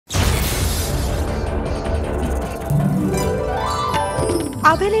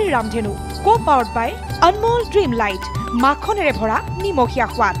Abelir Ramdhenu, co-powered by Anmol Dream Light, মাখনেৰে ভৰা নিমখীয়া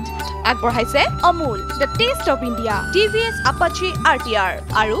সোৱাদ। আগবঢ়াইছে Amul, the taste of India, TVS Apache RTR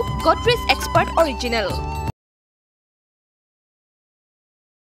আৰু Godrej Expert Original।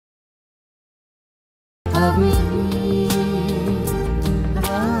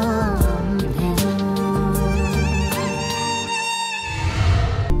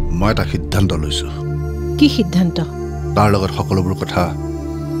 মই এটা সিদ্ধান্ত লৈছো। কি সিদ্ধান্ত? তাৰ লগত সকলোবোৰ কথা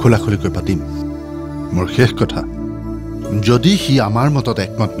খোলাখুলিকৈ পাতিম। মোৰ শেষ কথা, যদি সি আমাৰ মতত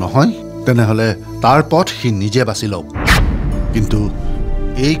একমত নহয় তেনেহলে তাৰ পথ সি নিজে বাছি লওক, কিন্তু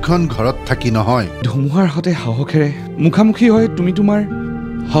এইখন ঘৰত থাকি নহয়। ধুমুহাৰ হতে সাহসেৰে মুখামুখি হৈ তুমি তোমাৰ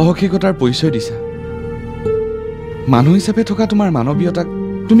সাহসিকতাৰ পৰিচয় দিছা। মানুহ হিচাপে থকা তোমাৰ মানৱীয়তাক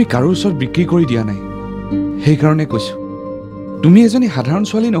তুমি কাৰো ওচৰত বিক্ৰী কৰি দিয়া নাই। সেইকাৰণে কৈছো, তুমি এজনী সাধাৰণ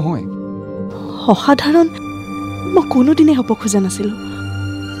ছোৱালী নহয়। অসাধাৰণ মই কোনোদিনে হ'ব খোজা নাছিলো,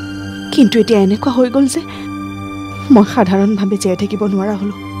 কিন্তু এতিয়া এনেকুৱা হৈ গ'ল যে মই সাধাৰণভাৱে জীয়াই থাকিব নোৱাৰা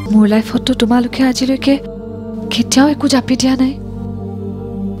হলো। মোৰ লাইফতো তোমালোকে আজিলৈকে কেতিয়াও একো জাপি দিয়া নাই।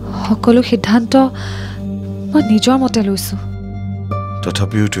 সকলো সিদ্ধান্ত মই নিজৰ মতে লৈছো।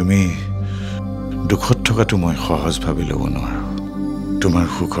 তথাপিও তুমি দুখত থকাটো মই সহজভাৱে ল'ব নোৱাৰো। তোমাৰ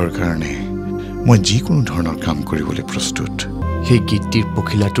সুখৰ কাৰণে মই যিকোনো ধৰণৰ কাম কৰিবলৈ প্ৰস্তুত। সেই গীতটিৰ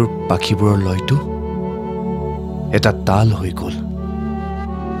পখিলাটোৰ পাখিবোৰৰ লয়টো এটা তাল হৈ গ'ল।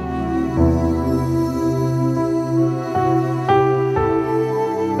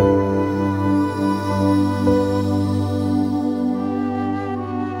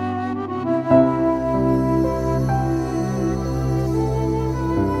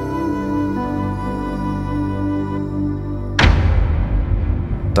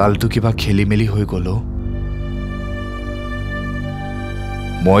 তালটো কিবা খেলি মেলি হৈ গ'ল।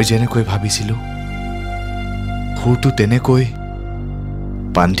 মই যেনেকৈ ভাবিছিলো সুৰটো তেনেকৈ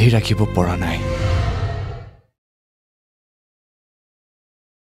বান্ধি ৰাখিব পৰা নাই।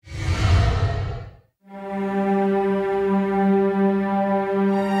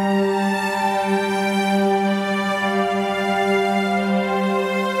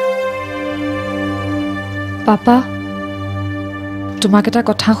 পাপা, তোমাক এটা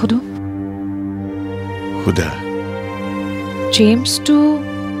কথা সুধো। সুধা। জেমছটো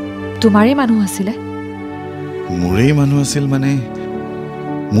তোমাৰেই মানুহ আছিলে? মোৰেই মানুহ আছিল মানে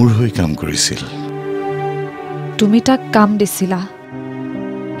মোৰ হৈ কাম কৰিছিল। তুমি তাক কাম দিছিলা,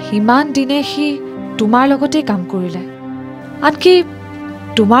 সিমান দিনে সি তোমাৰ লগতেই কাম কৰিলে। আনকি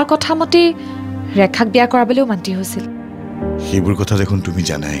তোমাৰ কথা মতেই ৰেখাক বিয়া কৰাবলৈও মান্তি হৈছিল। সেইবোৰ কথা দেখোন তুমি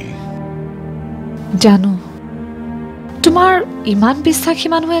জানাই। জানো। তোমাৰ ইমান বিশ্বাসী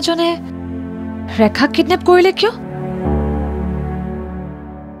মানুহ এজনে ৰেখাক কিডনেপ কৰিলে কিয়?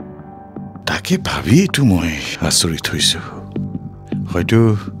 তাকে ভাবিয়েইতো মই আচৰিত হৈছো। হয়তো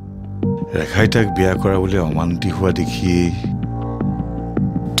ৰেখাই তাক বিয়া কৰাবলৈ অমান্তি হোৱা দেখি।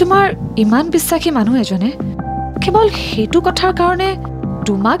 তোমাৰ ইমান বিশ্বাসী মানুহ এজনে কেৱল সেইটো কথাৰ কাৰণে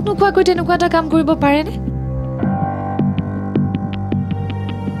তোমাক নোকোৱাকৈ তেনেকুৱা এটা কাম কৰিব পাৰেনে?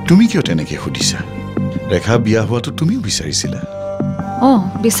 তুমি কিয় তেনেকে সুধিছা? ৰেখা বিয়া হোৱাটো তুমিও বিচাৰিছিলা?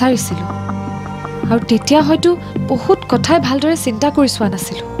 বিচাৰিছিলো, আৰু তেতিয়া হয়তো বহুত কথাই ভালদৰে চিন্তা কৰি চোৱা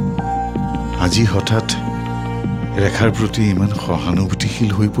নাছিলো। আজি হঠাৎ ৰেখাৰ প্ৰতি ইমান সহানুভূতিশীল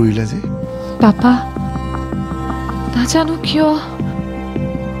হৈ পৰিলা যে? পাপা, নাজানো কিয়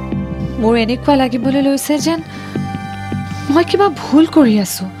মোৰ এনেকুৱা লাগিবলৈ লৈছে যেন মই কিবা ভুল কৰি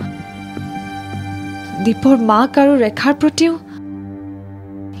আছো। দীপৰ মাক আৰু ৰেখাৰ প্ৰতিও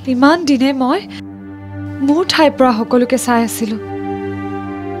ইমান দিনে মই মোৰ ঠাইৰ পৰা সকলোকে চাই আছিলো।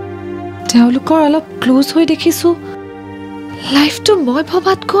 তেওঁলোকৰ অলপ ক্লোজ হৈ দেখিছো লাইফটো মই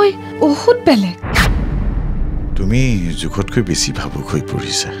ভবাতকৈ বহুত বেলেগ। তুমি জোখতকৈ বেছি ভাবুক হৈ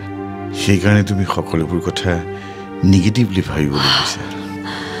পৰিছা। সেইকাৰণে তুমি সকলোবোৰ কথা নিগেটিভলি ভাবিবলৈ লৈছা।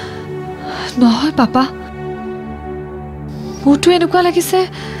 নহয় পাপা, মোৰতো এনেকুৱা লাগিছে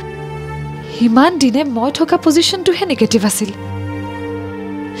ইমান দিনে মই থকা পজিশ্যনটোহে নিগেটিভ আছিল।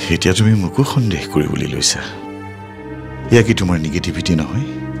 এতিয়া তুমি মোকো সন্দেহ কৰিবলৈ লৈছা। এয়া কি তোমাৰ নিগেটিভিটি নহয়?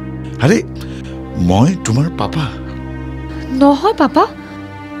 আৰে মই তোমাৰ পাপা। নহয় পাপা,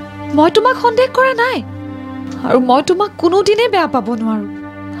 মই তোমাক সন্দেহ কৰা নাই, আৰু মই তোমাক কোনোদিনে বেয়া পাব নোৱাৰো।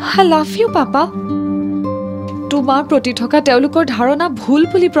 I love you papa. তোমাৰ প্ৰতি থকা তেওঁলোকৰ ধাৰণা ভুল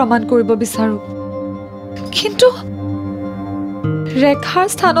বুলি প্ৰমাণ কৰিব বিচাৰো, কিন্তু ৰেখাৰ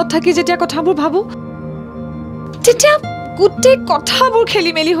স্থানত থাকি যেতিয়া কথাবোৰ ভাবো তেতিয়া গোটেই কথাবোৰ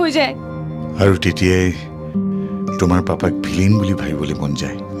খেলি মেলি হৈ যায়। আৰু তেতিয়াই তোমাৰ পাপাক ভিলেন বুলি ভাবিবলৈ মন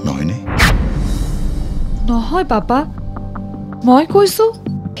যায়, নহয়নে? নহয় পাপা, মই কৈছো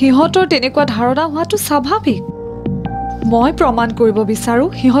সিহঁতৰ তেনেকুৱা ধাৰণা হোৱাটো স্বাভাৱিক। মই প্ৰমাণ কৰিব বিচাৰো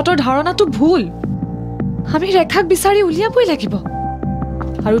সিহঁতৰ ধাৰণাটো ভুল আমি ৰেখাক বিচাৰি উলিয়াবই লাগিব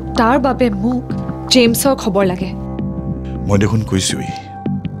আৰু তাৰ বাবে মোক জেমছৰ খবৰ লাগে মই দেখোন কৈছোই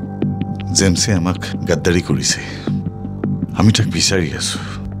জেমছে আমাক গাদ্দাৰি কৰিছে আমি তাক বিচাৰি আছো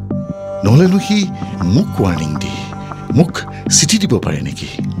নহলেনো সি মোক ৱাৰ্নিং দি মোক চিঠি দিব পাৰে নেকি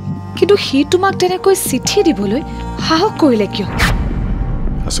কিন্তু সি তোমাক তেনেকৈ চিঠি দিবলৈ সাহস কৰিলে কিয়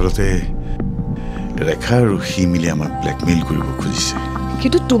আচলতে ৰেখা আৰু সি মিলি আমাক ব্লেকমেইল কৰিব খুজিছে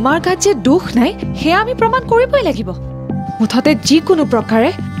কিন্তু তোমাৰ গাত যে দুখ নাই সেয়া আমি প্ৰমাণ কৰিবই লাগিব মুঠতে যিকোনো প্ৰকাৰে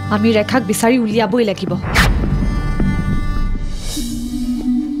আমি ৰেখাক বিচাৰি উলিয়াবই লাগিব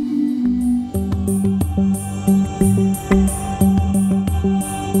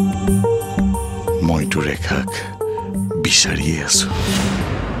মইতো ৰেখাক বিচাৰিয়ে আছো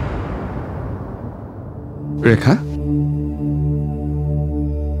ৰেখা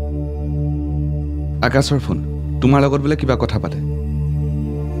আকাশৰ ফোন তোমাৰ লগত বোলে কিবা কথা পাতে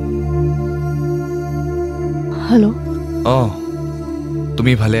হেল্ল'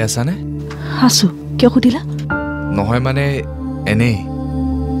 তুমি ভালে আছানে আছো কিয় সুধিলা নহয় মানে এনেই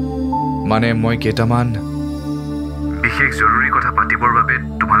মানে মই কেইটামান বিশেষ জৰুৰী কথা পাতিবৰ বাবে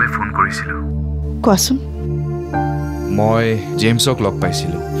তোমালৈ ফোন কৰিছিলোঁ কোৱাচোন মই জেমছক লগ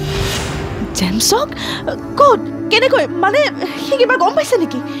পাইছিলোঁ জেমছক ক'ত কেনেকৈ মানে সি কিবা গম পাইছে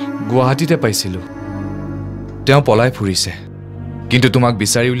নেকি গুৱাহাটীতে পাইছিলোঁ তেওঁ পলাই ফুৰিছে কিন্তু তোমাক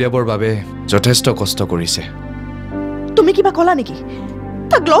বিচাৰি উলিয়াবৰ বাবে যথেষ্ট কষ্ট কৰিছে তুমি কিবা ক'লা নেকি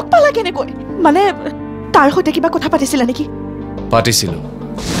তাক লগ পালা কেনেকৈ মানে তাৰ সৈতে কিবা কথা পাতিছিলা নেকি পাতিছিলোঁ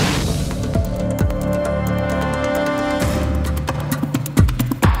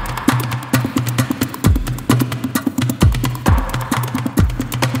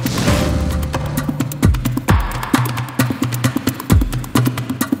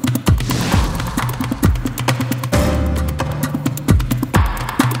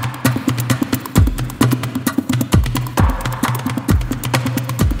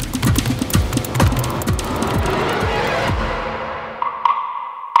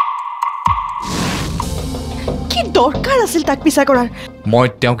দৰকাৰ আছিল তাক পিছা কৰাৰ মই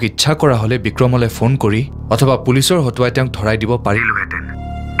তেওঁক ইচ্ছা কৰা হলে বিক্ৰমলৈ ফোন কৰি অথবা পুলিচৰ হতুৱাই তেওঁক ধৰাই দিব পাৰিলোহেঁতেন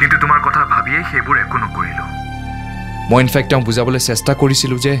কিন্তু তোমাৰ কথা ভাবিয়েই সেইবোৰ একো নকৰিলোঁ মই ইনফেক্ট তেওঁক বুজাবলৈ চেষ্টা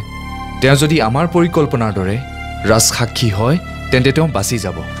কৰিছিলোঁ যে তেওঁ যদি আমাৰ পৰিকল্পনাৰ দৰে ৰাজসাক্ষী হয় তেন্তে তেওঁ বাচি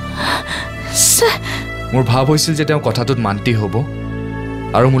যাব মোৰ ভাৱ হৈছিল যে তেওঁ কথাটোত মান্তি হ'ব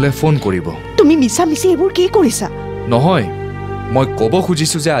আৰু মোলৈ ফোন কৰিব তুমি মিছা মিছি এইবোৰ কি কৰিছা নহয় মই ক'ব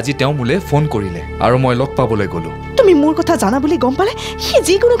খুজিছোঁ যে আজি তেওঁ মোলৈ ফোন কৰিলে আৰু মই লগ পাবলৈ গ'লোঁ তুমি মোৰ কথা জানা বুলি গম পালে সি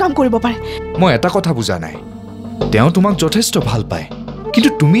যিকোনো কাম কৰিব পাৰে মই এটা কথা বুজা নাই তেওঁ তোমাক যথেষ্ট ভাল পায় কিন্তু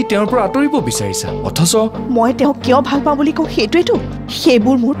তুমি তেওঁৰ পৰা আঁতৰিব বিচাৰিছা অথচ মই তেওঁক কিয় ভাল পাওঁ বুলি কওঁ সেইটোৱেতো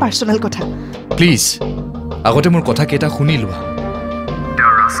সেইবোৰ মোৰ পাৰ্চনেল কথা প্লিজ আগতে মোৰ কথাকেইটা শুনি লোৱা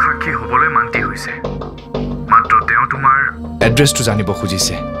তেওঁ ৰাজসাক্ষী হ'বলৈ মান্তি হৈছে মাত্ৰ তেওঁ তোমাৰ এড্ৰেছটো জানিব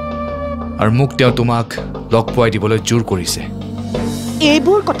খুজিছে আৰু মোক তেওঁ তোমাক লগ পোৱাই দিবলৈ জোৰ কৰিছে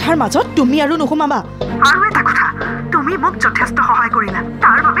এইবোৰ কথাৰ মাজত তুমি আৰু নোসোমাবা আৰু এটা কথা তুমি মোক যথেষ্ট সহায় কৰিলা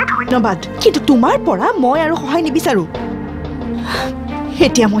তাৰ বাবে ধন্যবাদ কিন্তু তোমাৰ পৰা মই আৰু সহায় নিবিচাৰো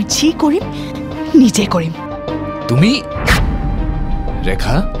এতিয়া মই যি কৰিম নিজে কৰিম তুমি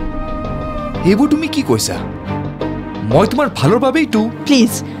ৰেখা এইবোৰ তুমি কি কৈছা মই তোমাৰ ভালৰ বাবেইতো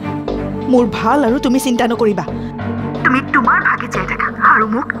প্লিজ মোৰ ভাল আৰু তুমি চিন্তা নকৰিবা তুমি তোমাৰ ভাগে জীয়াই থাকা আৰু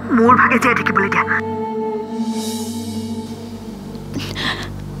মোক মোৰ ভাগে জীয়াই থাকিবলৈ দিয়া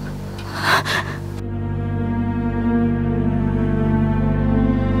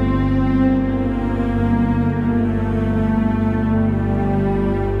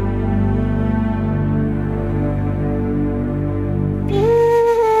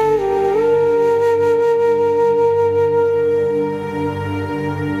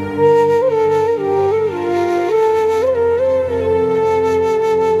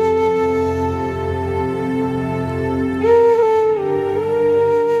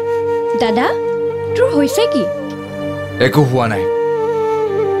দাদা তোৰ হৈছে কি একো হোৱা নাই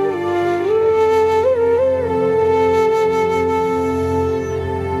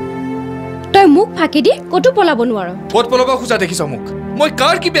তই মোক ফাঁকি দি কতো পলাব নোৱাৰ ক'ত পলাব খোজা দেখিছ মোক মই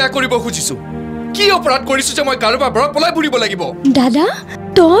কাৰ কি বেয়া কৰিব খুজিছো কি অপৰাধ কৰিছো যে মই কাৰোবাৰ পৰা পলাই ফুৰিব লাগিব দাদা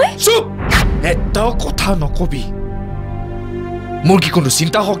তই চুপ এটাও কথা নকবি মোৰ কি কোনো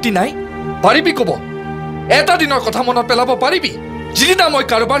চিন্তা শক্তি নাই পাৰিবি ক'ব এটা দিনৰ কথা মনত পেলাব পাৰিবি যিদিনা মই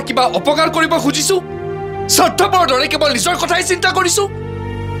কাৰোবাৰ কিবা অপকাৰ কৰিব খুজিছো স্বাৰ্থপৰৰ দৰে কেৱল নিজৰ কথাই চিন্তা কৰিছো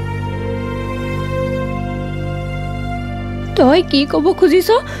তই কি ক'ব খুজিছ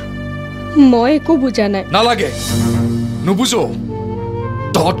মই একো বুজা নাই নালাগে নুবুজো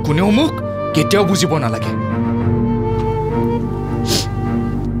তহঁত কোনেও মোক কেতিয়াও বুজিব নালাগে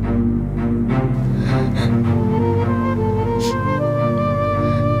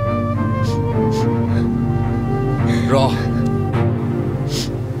ৰহ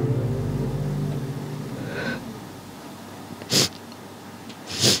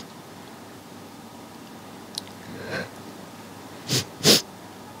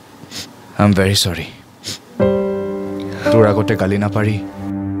I'm very sorry. তোৰ আগতে গালি নাপাৰি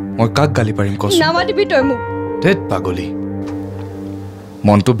মই কাক গালি পাৰিম কচোন নামাতিবি তই মোক ধেত পাগলী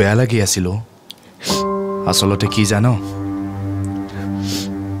মনটো বেয়া লাগি আছিল আচলতে কি জানো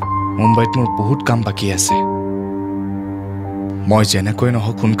মুম্বাইত মোৰ বহুত কাম বাকী আছে মই যেনেকৈ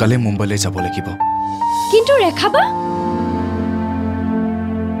নহওক সোনকালে মুম্বাইলৈ যাব লাগিব কিন্তু ৰেখাবা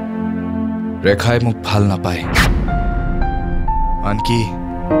ৰেখাই মোক ভাল নাপায় আনকি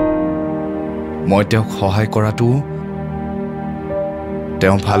মই তেওঁক সহায় কৰাটো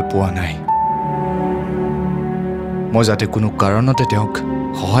তেওঁ ভাল পোৱা নাই মই যাতে কোনো কাৰণতে তেওঁক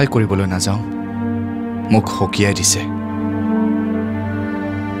সহায় কৰিবলৈ নাযাওঁ মোক হকিয়াই দিছে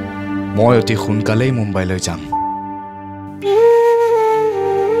মই অতি সোনকালেই মুম্বাইলৈ যাম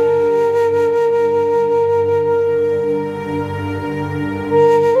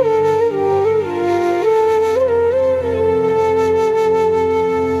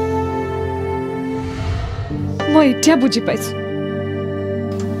মই এতিয়া বুজি পাইছো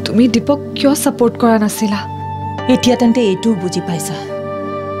তুমি দীপক কিয় সাপোর্ট কৰা নাছিলা এতিয়া তেন্তে এইটোও বুজি পাইছা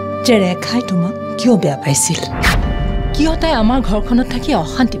যে ৰেখাই তোমাক কিয় বেয়া পাইছিল কিয় তাই আমাৰ ঘৰখনত থাকি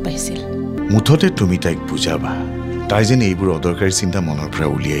অশান্তি পাইছিল মুঠতে তুমি তাইক বুজাবা তাই যেন এইবোৰ অদৰকাৰী চিন্তা মনৰ পৰা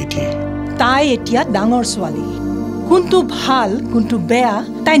উলিয়াই দিয়ে তাই এতিয়া ডাঙৰ ছোৱালী কোনটো ভাল কোনটো বেয়া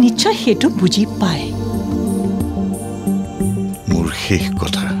তাই নিশ্চয় সেইটো বুজি পায় মোৰ শেষ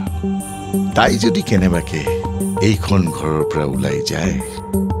কথা তাই যদি কেনেবাকে এইখন ঘৰৰ পৰা ওলাই যায়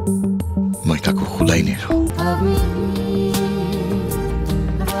মই কাকো খোলাই নেৰো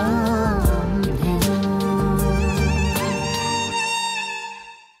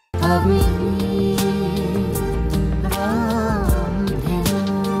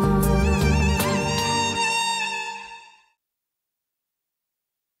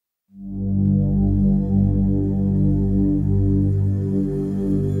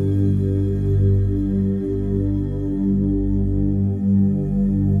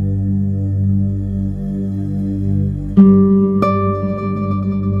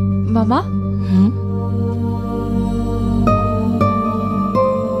মামা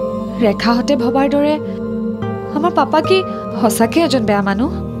ৰেখাহতে ভবাৰ দৰে আমাৰ পাপা কি সঁচাকে এজন বেয়া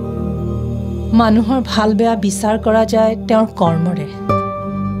মানুহ মানুহৰ ভাল বেয়া বিচাৰ কৰা যায় তেওঁৰ কৰ্মৰে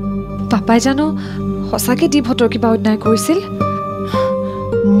পাপাই জানো সঁচাকে দীপহঁতৰ কিবা অন্যায় কৰিছিল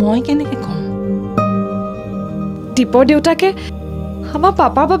মই কেনেকে কম দীপৰ দেউতাকে আমাৰ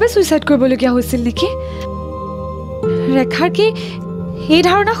পাপাৰ বাবে সুইচাইড কৰিবলগীয়া হৈছিল নেকি ৰেখাৰ কি এই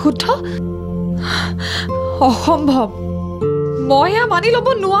ধাৰণা শুদ্ধ অসম্ভৱ মই মানি ল'ব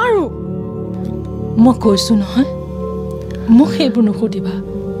নোৱাৰো মই কৈছো নহয় মোক সেইবোৰ নুসুধিবা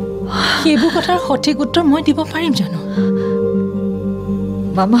সেইবোৰ কথাৰ সঠিক উত্তৰ মই দিব পাৰিম জানো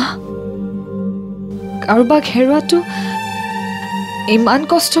মামা কাৰোবাক হেৰুৱাটো ইমান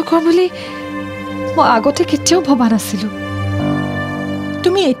কষ্টকৰ বুলি মই আগতে কেতিয়াও ভবা নাছিলো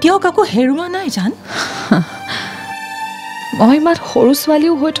তুমি এতিয়াও কাকো হেৰুৱা নাই জান মই ইমান সৰু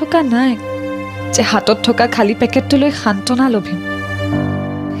ছোৱালীও হৈ থকা নাই যে হাতত থকা খালী পেকেটটোলৈ সান্তনা লভিম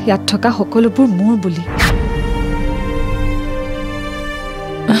ইয়াত থকা সকলোবোৰ মোৰ বুলি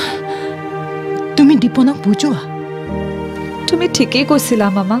তুমি দীপনক বুজোৱা তুমি ঠিকেই কৈছিলা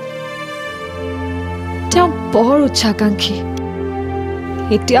মামা তেওঁ বৰ উচ্চাকাংক্ষী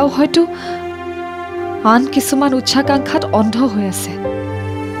এতিয়াও হয়তো আন কিছুমান উচ্চাকাংক্ষাত অন্ধ হৈ আছে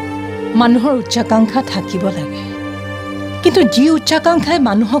মানুহৰ উচ্চাকাংক্ষা থাকিব লাগে কিন্তু যি উচ্চাকাংক্ষাই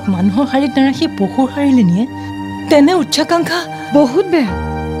মানুহক মানুহৰ শাৰীত নাৰাখি পশুৰ শাৰীলৈ নিয়ে তেনে উচ্চাকাংক্ষা বহুত বেয়া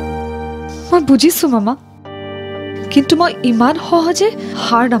মই বুজিছো মামা কিন্তু মই ইমান সহজে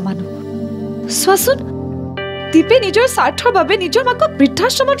হাৰ নামানো চোৱাচোন দীপে নিজৰ স্বাৰ্থৰ বাবে নিজৰ মাকক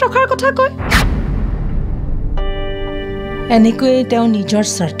বৃদ্ধাশ্ৰমত ৰখাৰ কথা কয় এনেকৈয়ে তেওঁ নিজৰ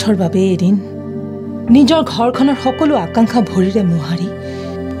স্বাৰ্থৰ বাবে এদিন নিজৰ ঘৰখনৰ সকলো আকাংক্ষা ভৰিৰে মোহাৰি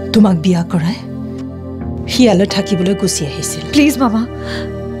তোমাক বিয়া কৰাই শিয়ালৈ থাকিবলৈ গুচি আহিছিল প্লিজ মামা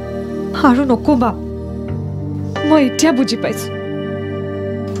আৰু নকবা মই এতিয়া বুজি পাইছো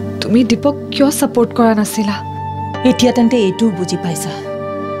তুমি দীপক কিয় সাপোৰ্ট কৰা নাছিলা এতিয়া তেন্তে এইটোও বুজি পাইছা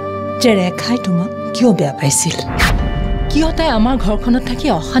যে ৰেখাই তোমাক কিয় বেয়া পাইছিল কিয় তাই আমাৰ ঘৰখনত থাকি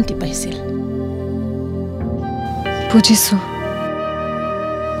অশান্তি পাইছিল বুজিছো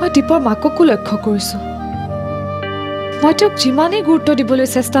মই দীপৰ মাককো লক্ষ্য কৰিছো মই তেওঁক যিমানেই গুৰুত্ব দিবলৈ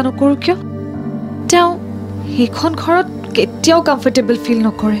চেষ্টা নকৰো কিয় তেওঁ এইখন ঘৰত কেতিয়াও কমফৰ্টেবল ফিল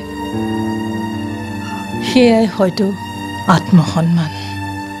নকৰে সেয়াই হয়তো আত্মসন্মান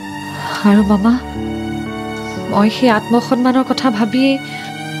আৰু মামা মই সেই আত্মসন্মানৰ কথা ভাবিয়ে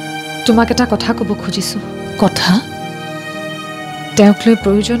তোমাক এটা কথা ক'ব খুজিছো কথা তেওঁক লৈ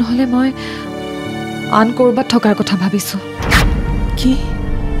প্ৰয়োজন হ'লে মই আন ক'ৰবাত থকাৰ কথা ভাবিছো কি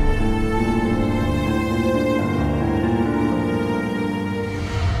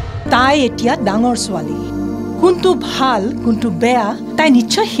তাই এতিয়া ডাঙৰ ছোৱালী কোনটো ভাল কোনটো বেয়া তাই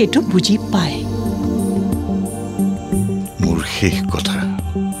নিশ্চয় সেইটো বুজি পায় মোৰ শেষ কথা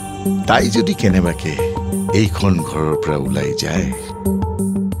তাই যদি কেনেবাকে এইখন ঘৰৰ পৰা ওলাই যায়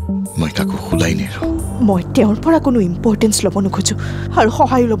মই কাকো শুলাই নেৰো মই তেওঁৰ পৰা কোনো ইম্পৰ্টেঞ্চ ল'ব নোখোজো আৰু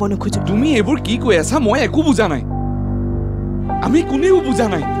সহায় ল'ব নোখোজো তুমি এইবোৰ কি কৈ আছা মই একো বুজা নাই আমি কোনেও বুজা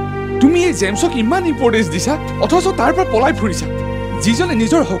নাই তুমি এই জেমছক ইমান ইম্পৰ্টেঞ্চ দিছা অথচ তাৰ পৰা পলাই ফুৰিছা যিজনে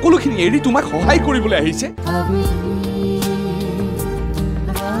নিজৰ সকলোখিনি এৰি তোমাক সহায় কৰিবলৈ আহিছে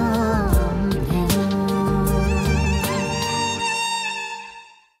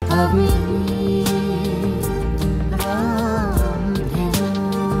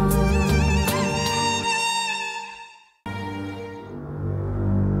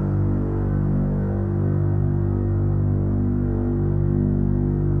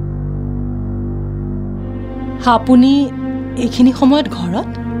আপুনি এইখিনি সময়ত ঘৰত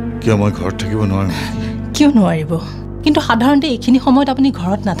কিয় মই ঘৰত থাকিব নোৱাৰো কিয় নোৱাৰিব কিন্তু সাধাৰণতে এইখিনি সময়ত আপুনি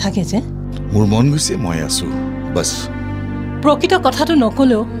ঘৰত নাথাকে যে মোৰ মন গৈছে মই আছো বাস প্ৰকৃত কথাটো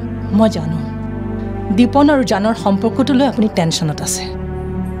নকলেও মই জানো দীপন আৰু জানৰ সম্পৰ্কটো লৈ আপুনি টেনশ্যনত আছে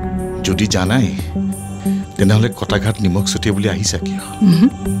যদি জানাই তেনেহ'লে কটাঘাট নিমখ ছটিয়াই বুলি আহিছা কিয়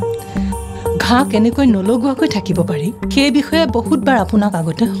ঘাঁ কেনেকৈ নলগোৱাকৈ থাকিব পাৰি সেই বিষয়ে বহুতবাৰ আপোনাক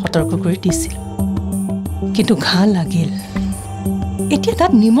আগতে সতৰ্ক কৰি দিছিল কিন্তু ঘাঁ লাগিল এতিয়া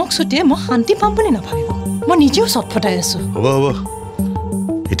তাত নিমখ ছটিয়াই মই শান্তি পাম বুলি নাভাবিব মই নিজেও চটফটাই আছো হ'ব হ'ব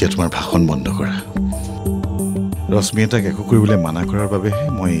এতিয়া তোমাৰ ভাষণ বন্ধ কৰা ৰশ্মিয়ে তাক একো কৰিবলৈ মানা কৰাৰ বাবেহে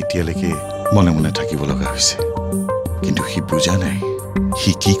মই এতিয়ালৈকে মনে মনে থাকিব লগা হৈছে কিন্তু সি বুজা নাই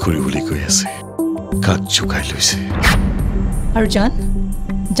সি কি কৰিবলৈ কৈ আছে কাক জোকাই লৈছে আৰু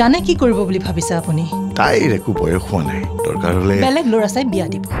জানে কি কৰিব বুলি ভাবিছে আপুনি তাইৰ একো বয়স হোৱা নাই দৰকাৰ হ'লে বেলেগ ল'ৰা চাই বিয়া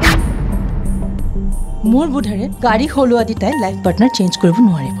দিব মোৰ বোধেৰে গাড়ী সলোৱা দি তাই লাইফ পাৰ্টনাৰ চেঞ্জ কৰিব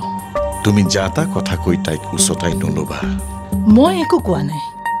নোৱাৰিব তুমি যা তা কথা কৈ তাইক উচতাই নল'বা মই একো কোৱা নাই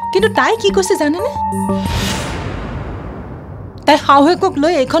কিন্তু তাই কি কৈছে জানেনে তাই শাহুৱেকক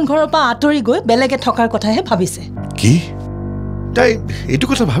লৈ এইখন ঘৰৰ পৰা আঁতৰি গৈ বেলেগে থকাৰ কথাহে ভাবিছে কি তাই এইটো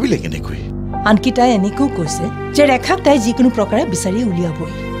কথা ভাবিলে কেনেকৈ আনকি তাই এনেকৈও কৈছে যে ৰেখাক তাই যিকোনো প্ৰকাৰে বিচাৰি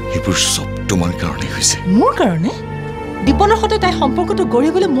উলিয়াবই এইবোৰ চব তোমাৰ কাৰণে হৈছে মোৰ কাৰণে দীপনৰ সৈতে তাই সম্পৰ্কটো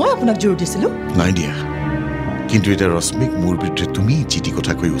গঢ়িবলৈ মই আপোনাক জোৰ দিছিলো নাই দিয়া কিন্তু এতিয়া ৰশ্মিক মোৰ বিৰুদ্ধে তুমি যিটি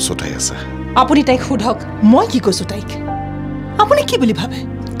কথা কৈ উচতাই আছা আপুনি তাইক সোধক মই কি কৈছো তাইক আপুনি কি বুলি ভাবে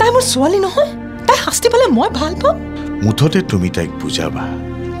তাই মোৰ ছোৱালী নহয় তাই শাস্তি পালে মই ভাল পাম মুঠতে তুমি তাইক বুজাবা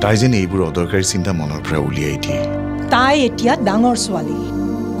তাই যেন এইবোৰ অদৰকাৰী চিন্তা মনৰ পৰা উলিয়াই দিয়ে তাই এতিয়া ডাঙৰ ছোৱালী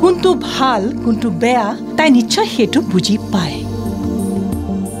কোনটো ভাল কোনটো বেয়া তাই নিশ্চয় সেইটো বুজি পায়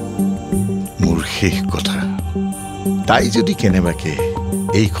মোৰ শেষ কথা তাই যদি কেনেবাকে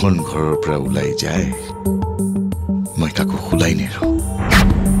এইখন ঘৰৰ পৰা ওলাই যায় মই কাকো শুলাই নেৰো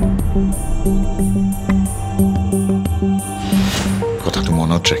কথাটো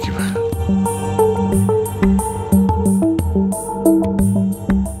মনত ৰাখিবা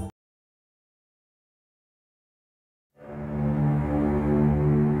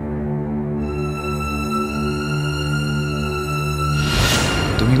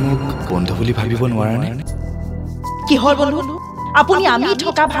তুমি মোক বন্ধু বুলি ভাবিব নোৱাৰানে কিহৰ বন্ধু আপুনি আমি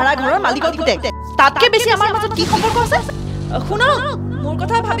থকা ভাড়া ঘৰৰ মালিকৰ পুতেক তাতকে বেছি আমাৰ মাজত কি সম্পৰ্ক আছে শুনক মোৰ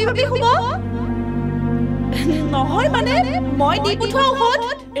কথা ভাবি ভাবি শুব নহয় মানে মই দি পঠোৱা ঔষধ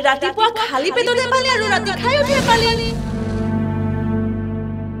ৰাতিপুৱা খালী পেটতে পালে আৰু ৰাতি খাই উঠি পালে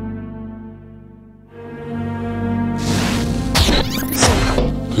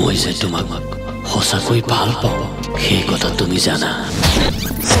মই যে তোমাক সঁচাকৈ ভাল পাওঁ সেই কথা তুমি জানা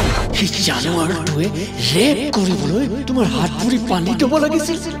জানুৱাৰটোৱে ৰেপ কৰিবলৈ তোমাৰ হাত ভৰি পানী দিব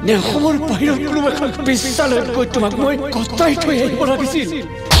লাগিছিল নে অসমৰ বাহিৰত কোনোবা এখন বিদ্যালয়ত গৈ তোমাক মই কটাই থৈ আহিব লাগিছিল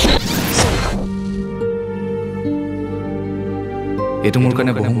এইটো মোৰ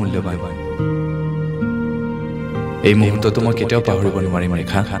কাৰণে বহু মূল্যৱান এই মুহূৰ্তটো মই কেতিয়াও পাহৰিব নোৱাৰিম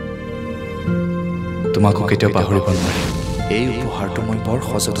ৰেখা তোমাকো কেতিয়াও পাহৰিব নোৱাৰিম এই উপহাৰটো মই বৰ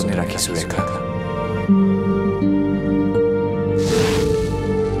সযতনে ৰাখিছোঁ ৰেখা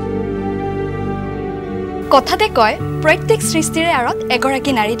কথাতে কয় প্ৰত্যেক সৃষ্টিৰে আঁৰত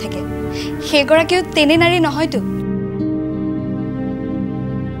এগৰাকী নাৰী থাকে সেইগৰাকীও তেনে নাৰী নহয়তো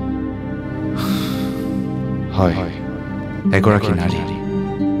হয় এগৰাকী নাৰী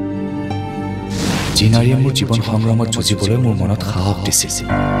যি নাৰীয়ে মোৰ জীৱন সংগ্ৰামত যুঁজিবলৈ মোৰ মনত সাহস দিছিল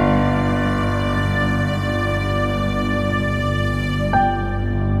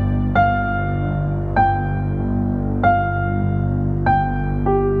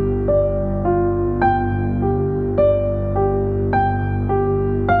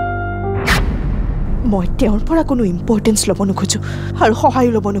তেওঁৰ পৰা কোনো ইম্পৰ্টেঞ্চ ল'ব নোখোজো আৰু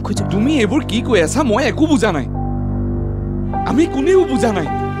সহায়ো ল'ব নোখোজো তুমি এইবোৰ কি কৈ আছা মই একো বুজা নাই আমি কোনেও বুজা নাই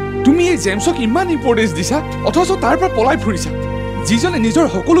তুমি এই জেমছক ইমান ইম্পৰ্টেঞ্চ দিছা অথচ তাৰ পৰা পলাই ফুৰিছা যিজনে নিজৰ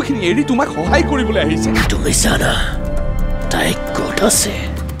সকলোখিনি এৰি তোমাক সহায় কৰিবলৈ আহিছে তুমি জানা তাই ক'ত আছে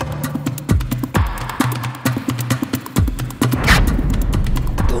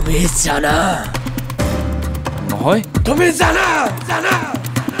তুমি জানা নহয় তুমি জানা জানা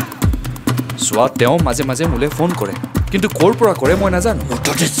চোৱা তেওঁ মাজে মাজে মোলৈ ফোন কৰে কিন্তু ক'ৰ পৰা কৰে মই নাজানো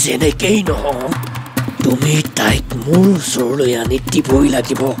মুঠতে যেনেকেই নহওক তুমি তাইক মোৰ ওচৰলৈ আনি দিবই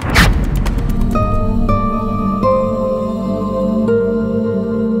লাগিব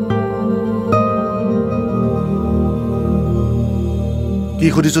কি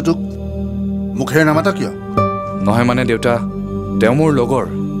সুধিছো তোক মুখেৰে নামাতা কিয় নহয় মানে দেউতা তেওঁ মোৰ লগৰ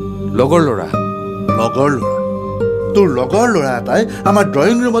ল'ৰা তোৰ লগৰ ল'ৰা এটাই আমাৰ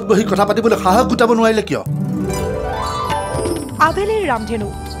ড্ৰয়িং ৰুমত বহি কথা পাতিবলৈ সাহস গোটাব নোৱাৰিলে কিয় Abelir Ramdhenu,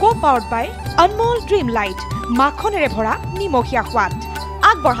 co-powered by Anmol Dream Light, মাখনেৰে ভৰা নিমখীয়া সোৱাদ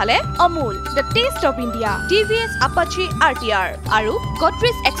আগবঢ়ালে Amul, the taste of India, TVS Apache RTR আৰু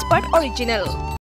Godrej Expert Original